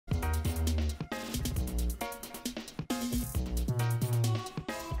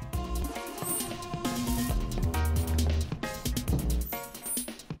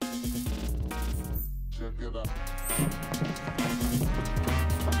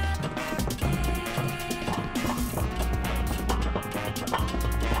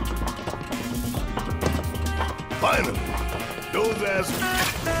Finally! Those assholes...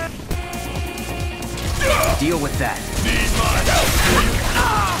 Deal with that. Need my help, do you?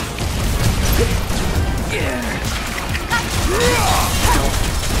 Yeah.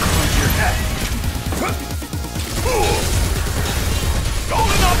 Clench your head.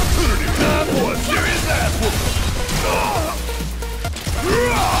 Golden opportunity time for a serious ass whooping.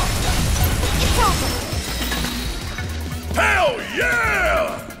 Hell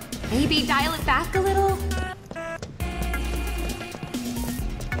yeah! Maybe dial it back a little?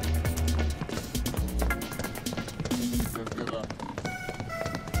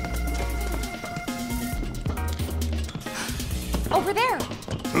 Over there!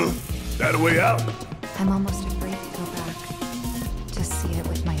 That a way out? I'm almost afraid to go back. To see it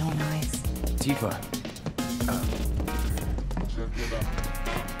with my own eyes. Tifa.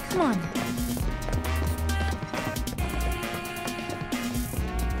 Come on.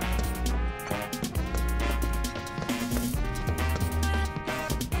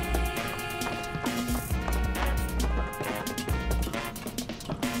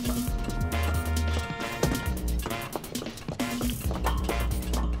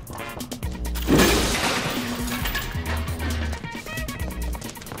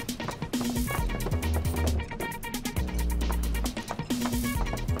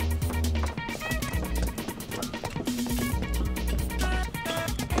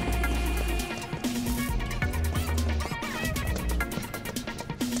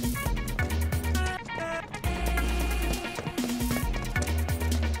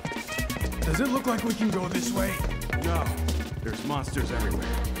 Does it look like we can go this way? No. There's monsters everywhere.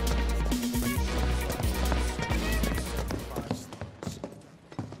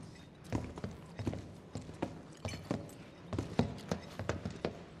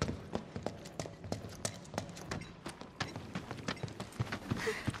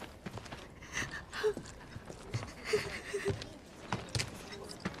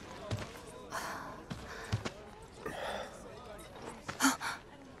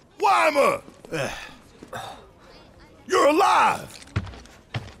 Weimer! You're alive!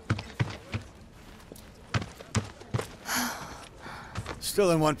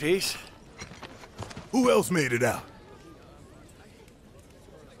 Still in one piece? Who else made it out?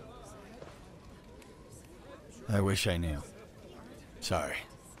 I wish I knew. Sorry.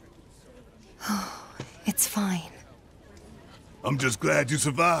 It's fine. I'm just glad you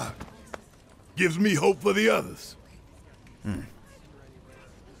survived. Gives me hope for the others.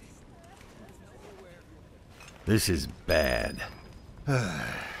 This is bad.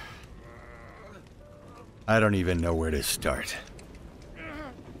 I don't even know where to start.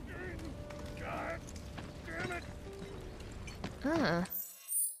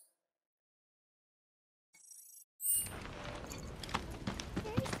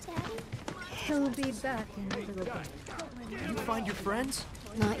 He'll be back in a little bit. Did you find your friends?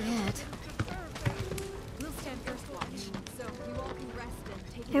 Not yet. We'll stand first watch, so you all can rest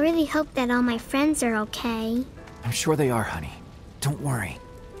and take I really hope that all my friends are okay. I'm sure they are, honey. Don't worry.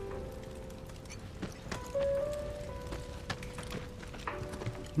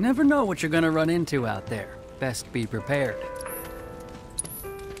 Never know what you're gonna run into out there. Best be prepared.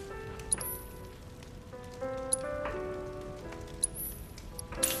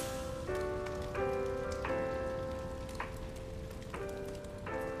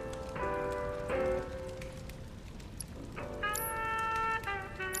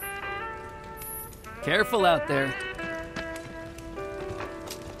 Careful out there.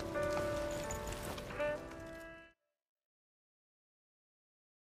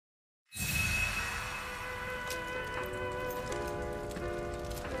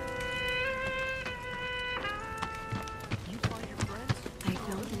 I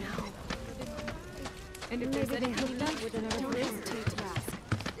don't know. And if there's anything you need with another don't hesitate to ask.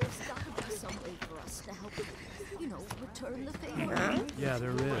 There's gotta be some way for us to help, return the favor. Yeah,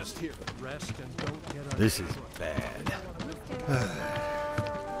 there is. Rest and don't get on. This is bad.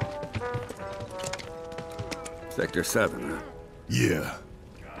 Sector 7, huh? Yeah.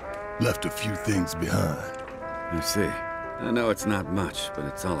 Left a few things behind. You see. I know it's not much, but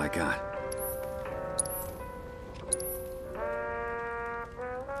it's all I got.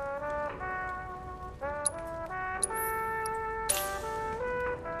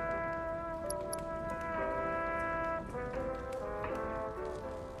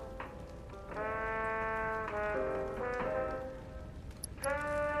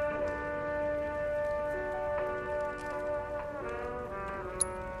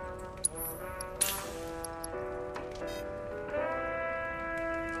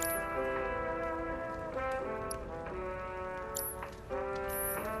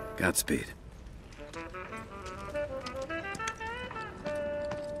 Godspeed.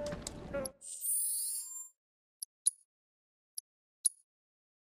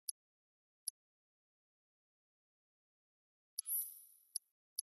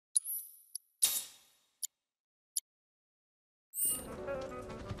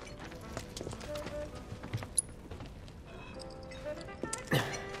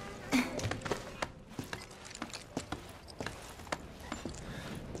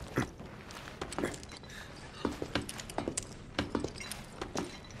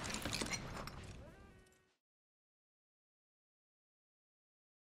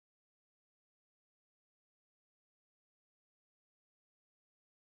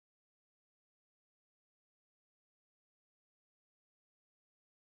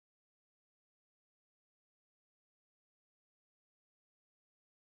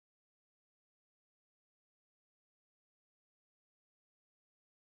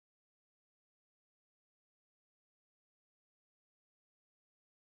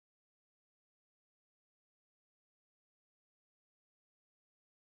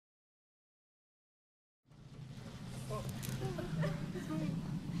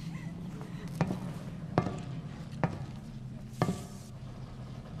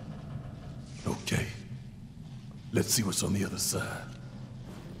 Let's see what's on the other side.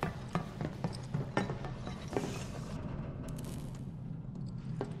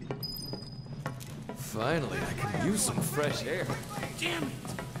 Finally, I can use some fresh air. Damn it!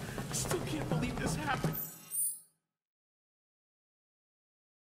 I still can't believe this happened.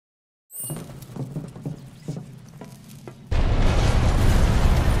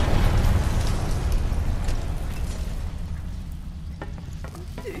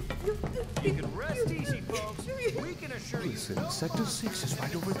 You can rest easy, folks. We can assure you. Listen, Sector 6 is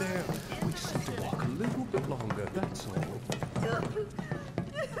right over there. We just have to walk a little bit longer, that's all.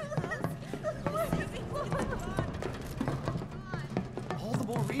 All the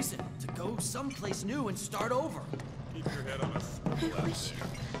more reason to go someplace new and start over. Keep your head on a swivel. I wish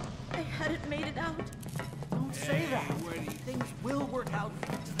I hadn't made it out. Don't say that. Things will work out.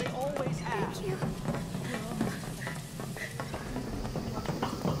 They always have. Thank you.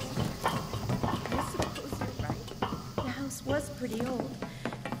 I suppose you're right. The house was pretty old.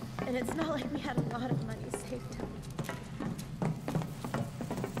 And it's not like we had a lot of money saved up.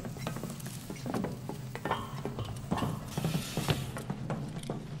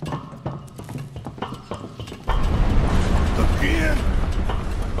 Again?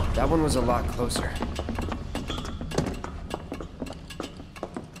 That one was a lot closer.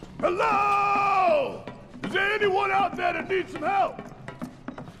 Hello? Is there anyone out there that needs some help?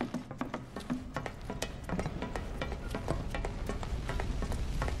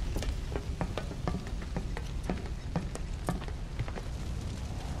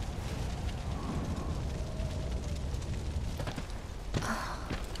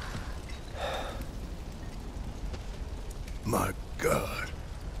 My God.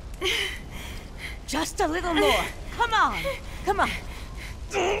 Just a little more. Come on. Come on.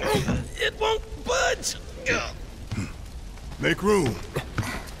 It won't budge! Make room.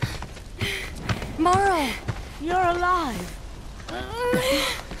 Morrow, you're alive.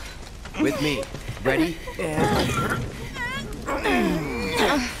 With me. Ready?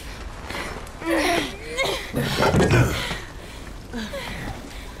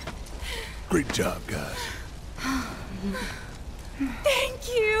 Great job, guys. Thank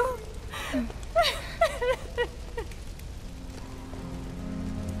you.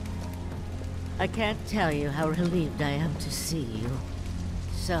 I can't tell you how relieved I am to see you.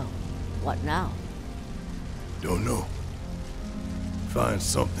 So, what now? Don't know. Find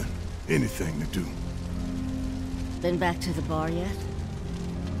something. Anything to do. Been back to the bar yet?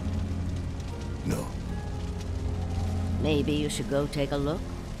 No. Maybe you should go take a look?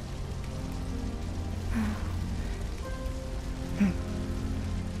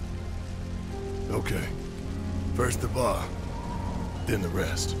 Okay. First the bar, then the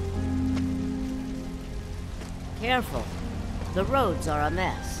rest. Careful. The roads are a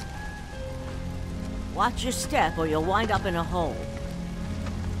mess. Watch your step or you'll wind up in a hole.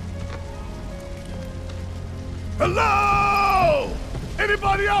 Hello?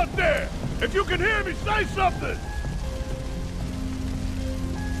 Anybody out there? If you can hear me, say something!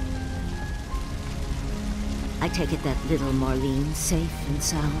 I take it that little Marlene's safe and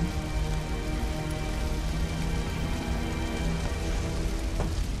sound?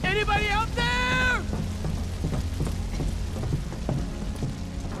 Anybody out there?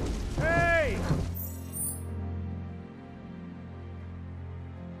 Hey!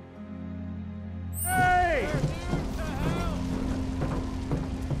 Hey!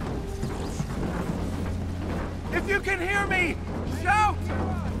 If you can hear me, shout!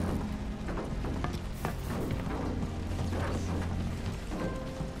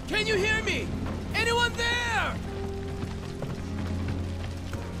 Can you hear me? Anyone there?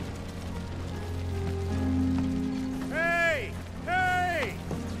 Hey! Hey!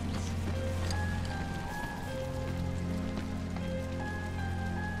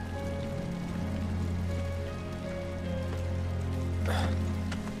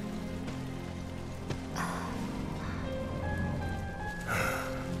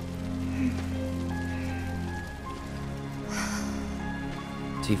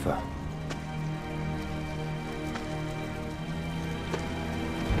 Tifa.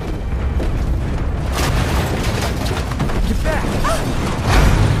 Get back!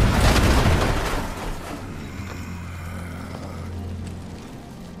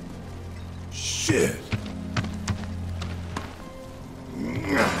 Shit!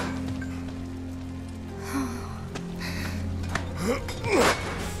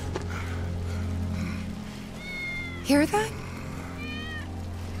 Hear that?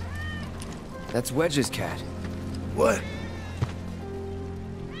 That's Wedge's cat. What?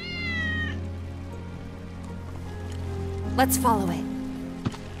 Let's follow it.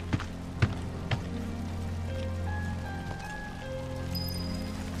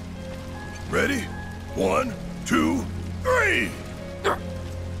 Ready? 1, 2, 3!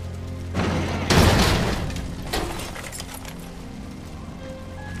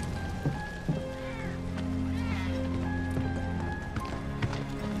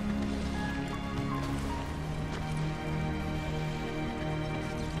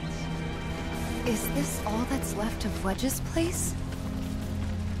 Is this all that's left of Wedge's place?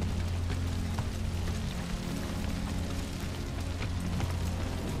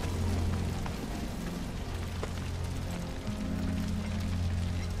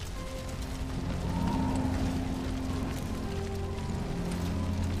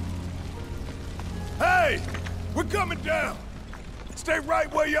 Hey! We're coming down! Stay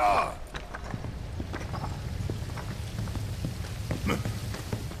right where you are!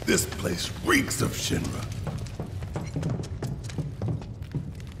 This place reeks of Shinra.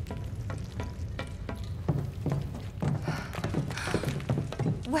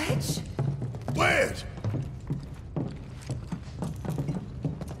 Wedge? Wedge!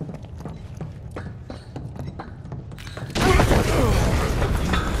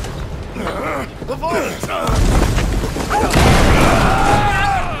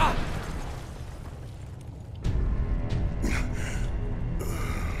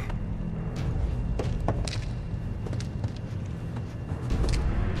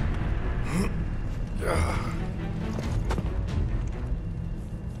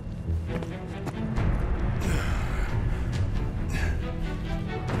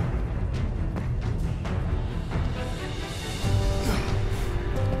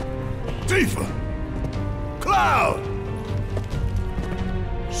 Tifa! Cloud!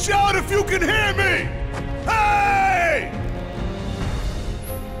 Shout if you can hear me! Hey!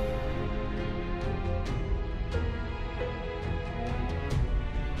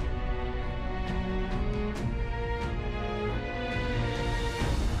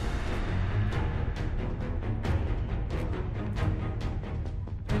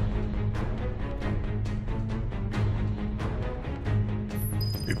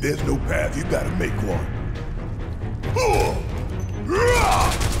 If there's no path, you gotta make one.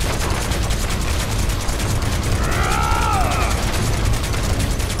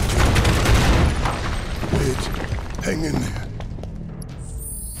 Wedge, hang in there.